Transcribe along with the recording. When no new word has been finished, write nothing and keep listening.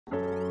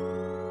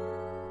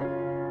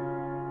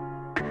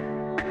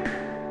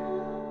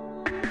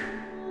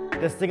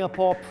The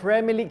Singapore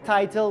Premier League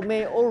title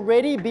may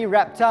already be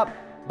wrapped up,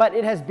 but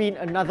it has been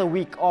another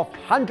week of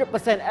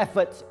 100%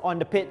 efforts on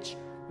the pitch,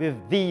 with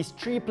these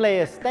three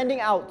players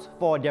standing out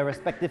for their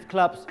respective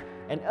clubs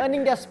and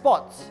earning their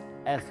spots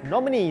as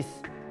nominees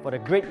for the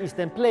Great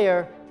Eastern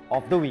Player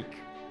of the Week.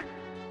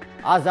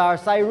 Azhar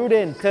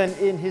Sairuddin turned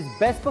in his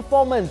best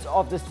performance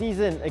of the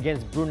season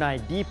against Brunei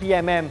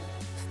DPMM,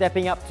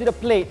 stepping up to the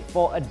plate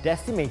for a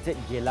decimated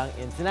Geylang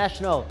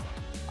International.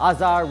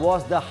 Azhar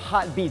was the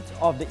heartbeat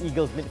of the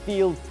Eagles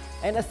midfield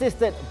and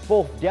assisted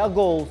both their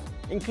goals,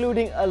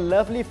 including a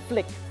lovely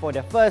flick for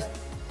their first,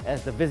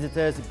 as the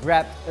visitors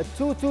grabbed a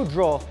 2-2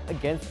 draw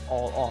against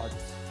all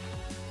odds.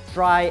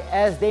 Try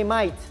as they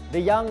might, the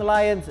young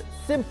Lions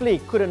simply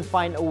couldn't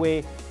find a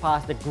way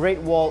past the Great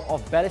Wall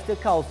of Balestier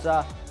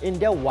Khalsa in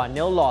their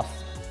 1-0 loss.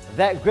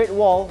 That Great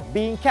Wall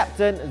being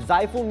captain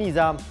Zaiful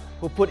Nizam,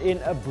 who put in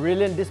a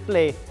brilliant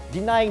display,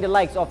 denying the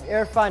likes of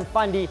Irfan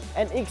Fandi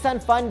and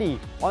Iksan Fandi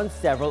on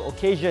several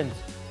occasions,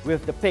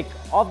 with the pick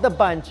of the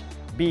bunch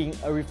being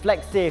a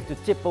reflex save to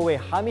tip away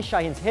Hamish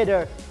Shahin's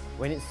header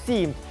when it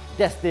seemed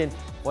destined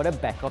for the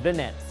back of the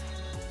nets.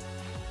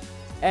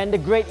 And the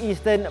Great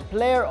Eastern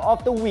Player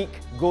of the Week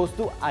goes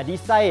to Adi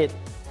Said.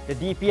 The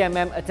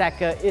DPMM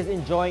attacker is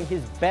enjoying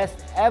his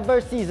best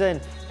ever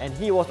season, and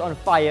he was on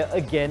fire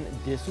again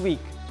this week,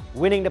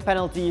 winning the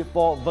penalty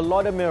for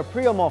Volodymyr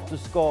Priamov to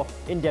score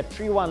in their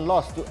 3-1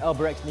 loss to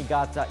Albirex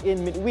Niigata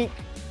in midweek,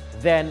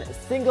 then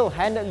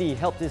single-handedly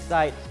helped his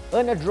side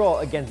earn a draw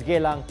against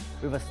Geylang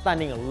with a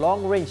stunning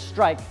long-range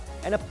strike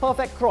and a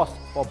perfect cross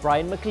for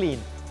Brian McLean.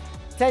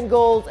 10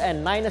 goals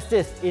and 9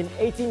 assists in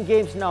 18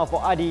 games now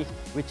for Adi,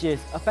 which is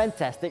a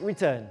fantastic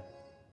return.